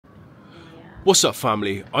What's up,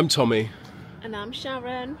 family? I'm Tommy. And I'm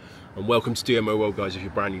Sharon. And welcome to DMO World, guys. If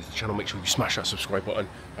you're brand new to the channel, make sure you smash that subscribe button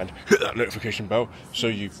and hit that notification bell so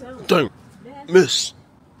you don't miss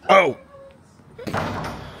out.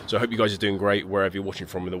 So I hope you guys are doing great wherever you're watching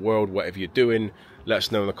from in the world, whatever you're doing. Let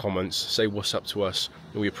us know in the comments, say what's up to us,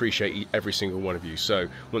 and we appreciate every single one of you. So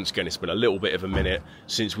once again, it's been a little bit of a minute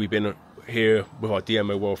since we've been here with our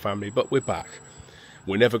DMO World family, but we're back.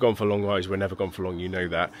 We're never gone for long, guys. We're never gone for long, you know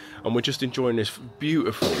that. And we're just enjoying this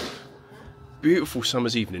beautiful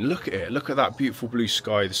summer's evening. Look at it. Look at that beautiful blue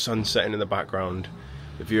sky, the sun setting in the background,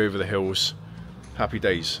 the view over the hills. Happy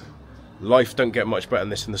days. Life don't get much better than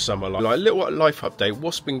this in the summer. Like a little life update.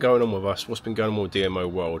 What's been going on with us? What's been going on with DMO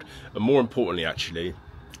World? And more importantly, actually,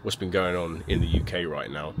 what's been going on in the UK right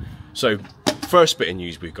now. So, first bit of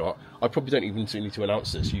news we've got. I probably don't even need to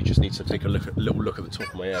announce this. You just need to take a little look at the top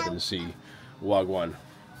of my head and see Wagwan.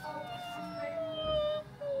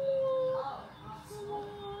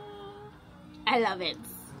 I love it.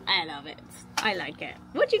 I love it. I like it.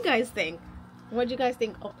 What do you guys think? What do you guys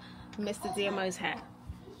think of Mr. DMO's hair?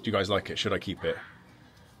 Do you guys like it? Should I keep it?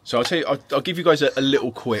 So I'll tell you. I'll give you guys a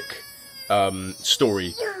little quick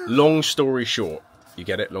story. Long story short, you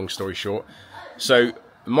get it. Long story short. So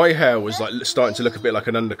my hair was like starting to look a bit like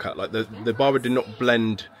an undercut. Like the barber did not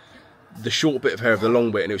blend the short bit of hair of the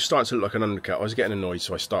long bit, and it was starting to look like an undercut. I was getting annoyed,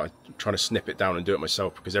 so I started trying to snip it down and do it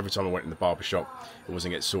myself, because every time I went in the barber shop, it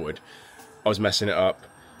wasn't getting sorted. I was messing it up,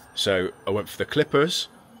 so I went for the clippers.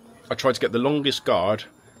 I tried to get the longest guard,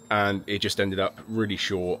 and it just ended up really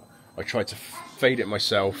short. I tried to fade it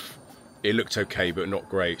myself. It looked okay, but not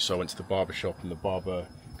great, so I went to the barber shop, and the barber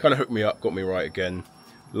kind of hooked me up, got me right again,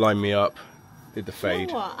 lined me up, did the fade. You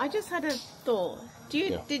know what? I just had a thought.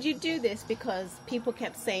 Did you do this because people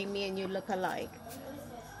kept saying me and you look alike?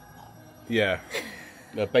 Yeah.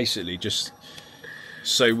 Basically, just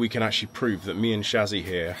so we can actually prove that me and Shazzy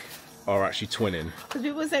here are actually twinning. Because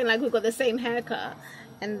people were saying like we've got the same haircut,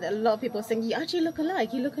 and a lot of people are saying you actually look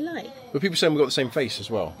alike. You look alike. But people saying we've got the same face as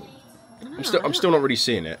well. I'm still not really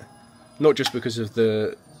seeing it. Not just because of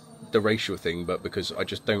the racial thing, but because I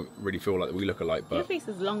just don't really feel like we look alike. But your face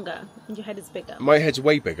is longer and your head is bigger. My head's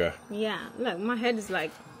way bigger. Yeah, look, my head is like.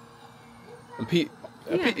 And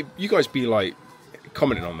you guys be like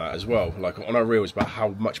commenting on that as well, like on our reels, about how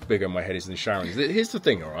much bigger my head is than Sharon's. Here's the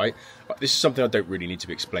thing, all right? This is something I don't really need to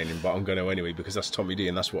be explaining, but I'm going to anyway, because that's Tommy D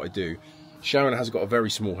and that's what I do. Sharon has got a very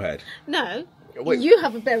small head. No. Wait. You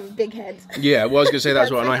have a very big head. Yeah, well, I was going to say that's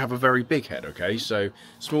what, and I have a very big head, okay? So,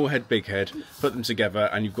 small head, big head, put them together,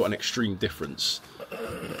 and you've got an extreme difference.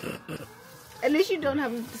 At least you don't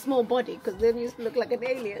have a small body, because then you look like an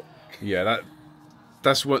alien. Yeah,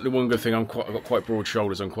 that's the one good thing. I've got quite broad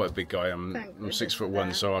shoulders. I'm quite a big guy. I'm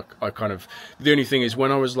 6'1", so I kind of... The only thing is,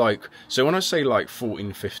 when I was like... So when I say like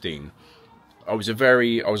 14, 15... I was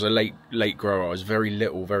a late grower. I was very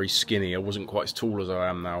little, very skinny. I wasn't quite as tall as I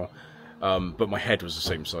am now. But my head was the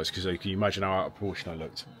same size, because can you imagine how out of proportion I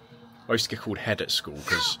looked? I used to get called head at school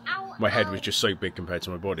because my head was just so big compared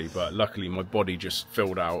to my body, but luckily my body just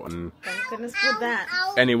filled out. And thank goodness for that.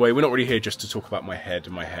 Anyway, we're not really here just to talk about my head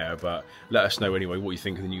and my hair, but let us know anyway what you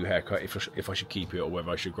think of the new haircut, if I should keep it or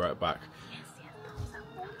whether I should grow it back.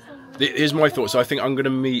 Here's my thoughts. So I think I'm going to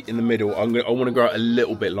meet in the middle. I want to grow it a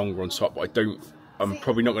little bit longer on top, but I'm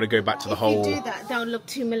probably not going to go back to the whole... If you do that, don't look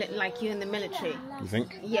too like you in the military. You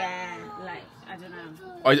think? Yeah, like, I don't know.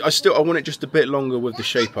 I want it just a bit longer with the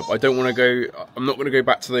shape up. I don't want to go... I'm not going to go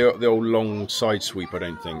back to the old long side sweep, I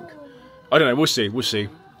don't think. I don't know, we'll see.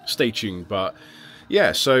 Stay tuned, but...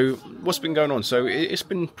 Yeah, so what's been going on? So it's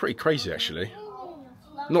been pretty crazy, actually.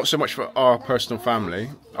 Not so much for our personal family,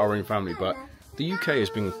 our own family, but the UK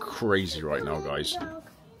has been crazy right now, guys.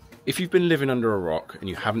 If you've been living under a rock and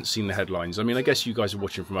you haven't seen the headlines, I mean, I guess you guys are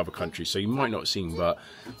watching from other countries, so you might not have seen, but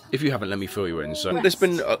if you haven't, let me fill you in. So there's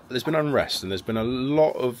been unrest, and there's been a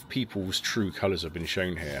lot of people's true colours have been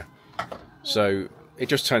shown here. So it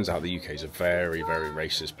just turns out the UK is a very, very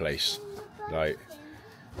racist place. Like,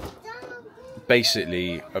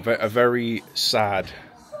 basically, a very sad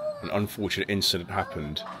and unfortunate incident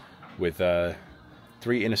happened with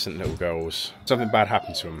 3 innocent little girls. Something bad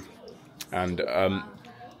happened to them, and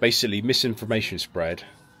basically misinformation spread,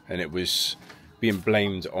 and it was being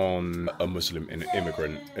blamed on a Muslim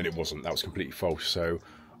immigrant, and it wasn't. That was completely false. So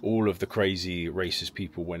all of the crazy racist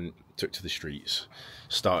people took to the streets,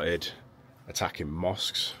 started attacking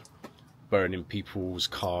mosques, burning people's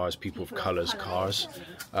cars, people of colour's cars.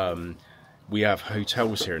 We have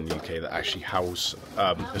hotels here in the UK that actually house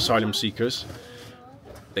asylum seekers.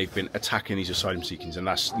 they've been attacking these asylum seekers, and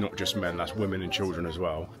that's not just men, that's women and children as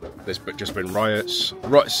well. There's just been riots,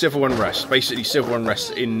 civil unrest, basically civil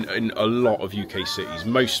unrest in a lot of UK cities.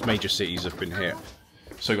 Most major cities have been hit.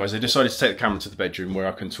 So guys, I decided to take the camera to the bedroom where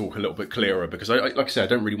I can talk a little bit clearer, because like I said, I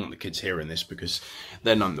don't really want the kids hearing this because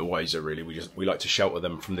they're none the wiser really. We like to shelter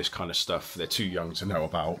them from this kind of stuff. They're too young to know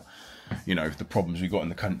about, you know, the problems we've got in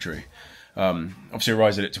the country. Obviously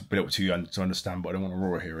Rise a little too young to understand, but I don't want to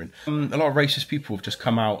roar here. And a lot of racist people have just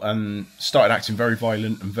come out and started acting very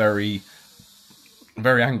violent and very,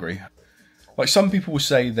 very angry. Like, some people will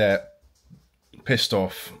say they're pissed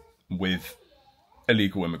off with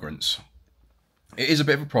illegal immigrants. It is a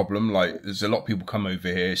bit of a problem. Like, there's a lot of people come over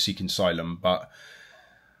here seeking asylum, but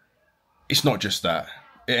it's not just that.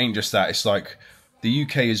 It ain't just that. It's like, the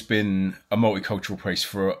UK has been a multicultural place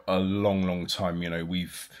for a long, long time. You know,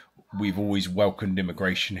 we've always welcomed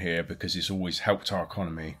immigration here because it's always helped our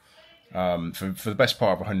economy for the best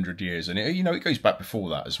part of 100 years. And, it goes back before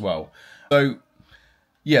that as well. So,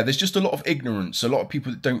 yeah, there's just a lot of ignorance, a lot of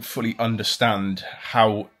people that don't fully understand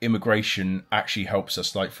how immigration actually helps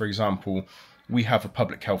us. Like, for example, we have a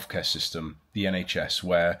public healthcare system, the NHS,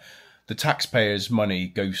 where the taxpayers' money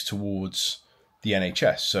goes towards the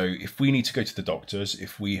NHS. So if we need to go to the doctors,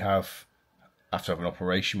 if we have to have an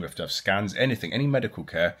operation, we have to have scans, anything, any medical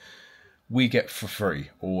care, we get for free,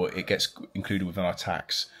 or it gets included within our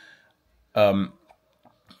tax. The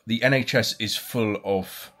NHS is full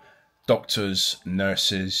of doctors,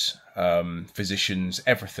 nurses, physicians,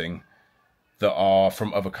 everything that are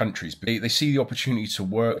from other countries. They see the opportunity to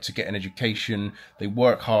work, to get an education, they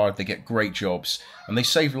work hard, they get great jobs, and they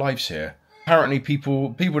save lives here. Apparently people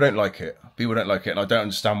don't like it. People don't like it, and I don't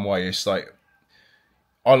understand why. It's like,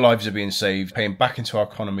 our lives are being saved, paying back into our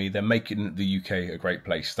economy. They're making the UK a great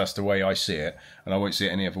place. That's the way I see it, and I won't see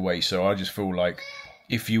it any other way. So I just feel like,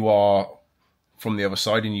 if you are from the other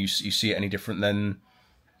side and you see it any different, then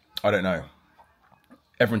I don't know.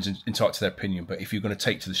 Everyone's entitled to their opinion, but if you're going to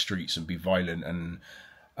take to the streets and be violent and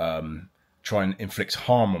try and inflict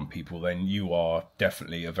harm on people, then you are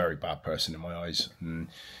definitely a very bad person in my eyes. And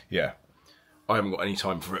yeah, I haven't got any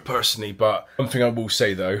time for it personally, but one thing I will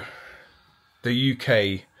say though, the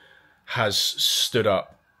UK has stood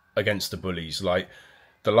up against the bullies. Like,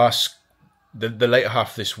 the later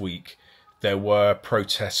half of this week, there were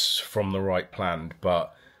protests from the right planned,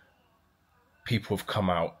 but people have come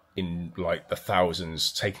out in like the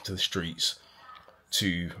thousands, taken to the streets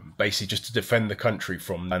to basically just to defend the country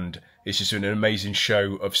from, and it's just been an amazing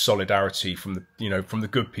show of solidarity from the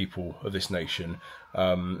good people of this nation.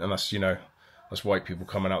 And that's, that's white people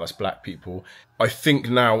coming out, that's black people. I think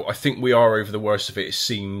we are over the worst of it, it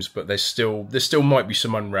seems, but there still might be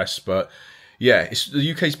some unrest. But yeah,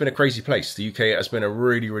 the UK's been a crazy place. The UK has been a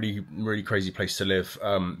really, really, really crazy place to live.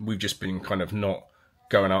 We've just been kind of not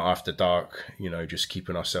going out after dark, just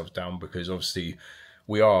keeping ourselves down, because obviously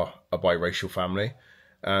we are a biracial family,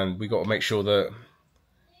 and we got to make sure that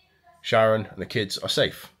Sharon and the kids are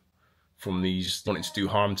safe from these wanting to do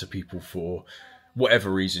harm to people for whatever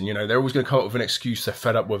reason. They're always going to come up with an excuse. They're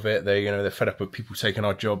fed up with it. They're fed up with people taking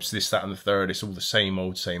our jobs, this, that, and the third. It's all the same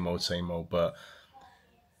old, same old, same old. But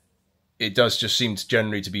it does just seem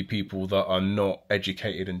generally to be people that are not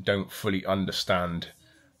educated and don't fully understand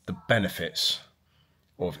the benefits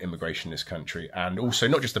of immigration in this country, and also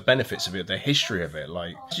not just the benefits of it, the history of it.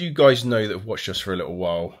 Like, as you guys know that have watched us for a little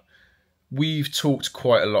while, we've talked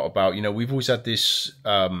quite a lot about, we've always had this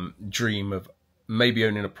dream of maybe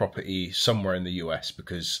owning a property somewhere in the US,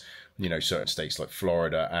 because certain states like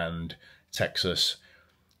Florida and Texas,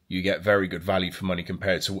 you get very good value for money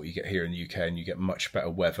compared to what you get here in the UK, and you get much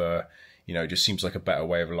better weather. It just seems like a better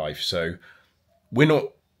way of life. So we're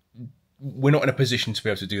not in a position to be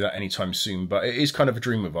able to do that anytime soon, but it is kind of a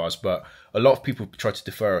dream of ours. But a lot of people try to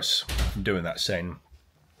defer us from doing that, saying,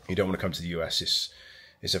 you don't want to come to the US,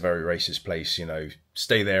 it's a very racist place,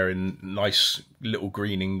 stay there in nice little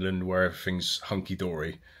green England where everything's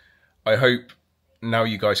hunky-dory. I hope now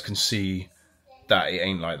you guys can see that it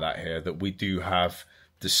ain't like that here, that we do have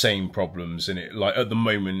the same problems, and it, like, at the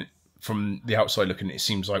moment, from the outside looking, it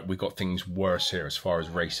seems like we've got things worse here as far as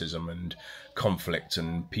racism and conflict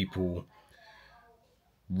and people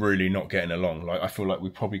really not getting along. Like, I feel like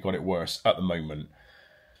we've probably got it worse at the moment.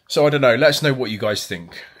 So I don't know, let us know what you guys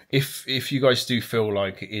think. If you guys do feel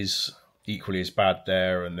like it is equally as bad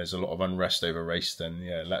there and there's a lot of unrest over race, then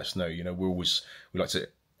yeah, let us know. We like to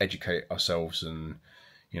educate ourselves and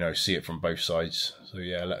see it from both sides. So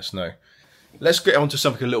yeah, let us know. Let's get on to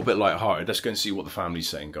something a little bit light-hearted. Let's go and see what the family's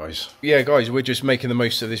saying, guys. Yeah, guys, we're just making the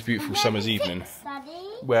most of this beautiful summer's evening.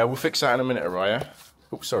 Well, we'll fix that in a minute, Araya.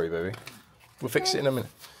 Oh, sorry, baby. We'll fix it in a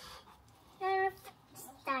minute.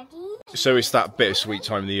 So it's that bittersweet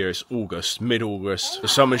time of the year. It's August, mid-August. The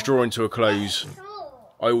summer's drawing to a close.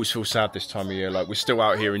 I always feel sad this time of year. Like, we're still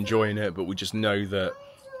out here enjoying it, but we just know that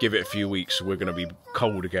give it a few weeks, we're going to be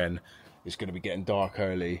cold again. It's going to be getting dark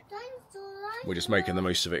early. We're just making the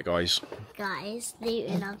most of it, guys. Guys,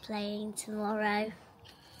 Luton are playing tomorrow.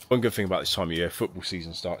 One good thing about this time of year, football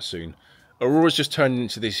season starts soon. Aurora's just turned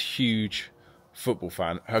into this huge football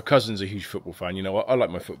fan. Her cousin's a huge football fan. You know, I like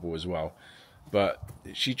my football as well. But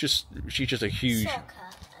she's just a huge...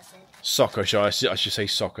 Soccer, I should say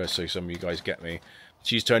soccer, so some of you guys get me.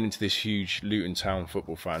 She's turned into this huge Luton Town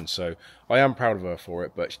football fan, so I am proud of her for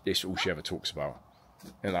it, but it's all she ever talks about.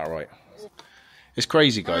 Isn't that right? It's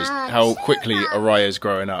crazy, guys, how quickly Araya's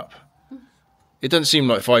growing up. It doesn't seem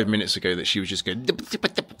like 5 minutes ago that she was just going...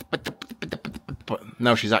 But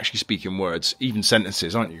now she's actually speaking words, even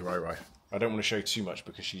sentences, aren't you, Rai? I don't want to show too much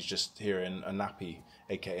because she's just here in a nappy,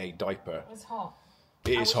 aka diaper. It's hot.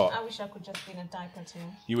 It is hot. I wish I could just be in a diaper too.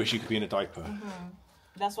 You wish you could be in a diaper?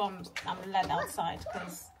 That's why I'm led outside,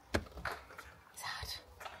 because it's hot.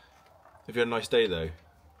 Have you had a nice day though?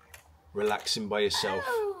 Relaxing by yourself?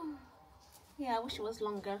 Yeah, I wish it was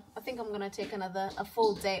longer. I think I'm going to take a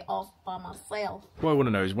full day off by myself. What I want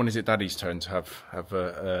to know is, when is it Daddy's turn to have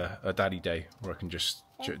a daddy day where I can just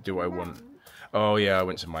do what I want? Oh yeah, I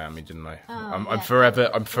went to Miami, didn't I? I'm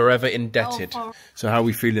forever indebted. So how are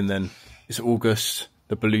we feeling then? It's August,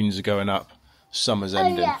 the balloons are going up, summer's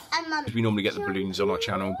ending. We normally get the balloons on our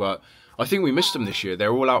channel, but I think we missed them this year.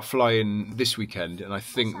 They're all out flying this weekend, and I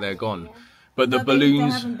think they're gone. But the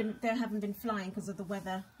balloons... They haven't been flying because of the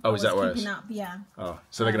weather. Oh, is that where it's... Yeah. Oh,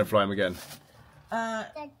 so they're going to fly them again? I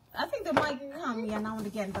think they might come, now and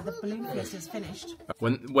again, but the balloon fest is finished.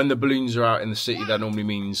 When the balloons are out in the city, that normally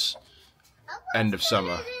means end of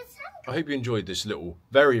summer. I hope you enjoyed this little,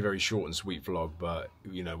 very, very short and sweet vlog, but,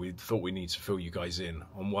 you know, we thought we need to fill you guys in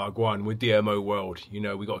on Wagwan with DMO World. You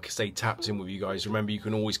know, we got to stay tapped in with you guys. Remember, you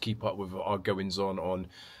can always keep up with our goings-on on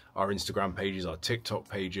our Instagram pages, our TikTok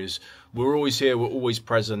pages. We're always here, we're always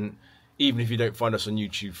present, even if you don't find us on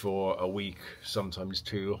YouTube for a week, sometimes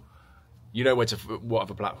 2. You know what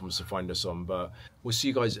other platforms to find us on, but we'll see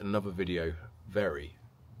you guys in another video very,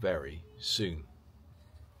 very soon.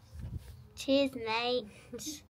 Cheers, mate.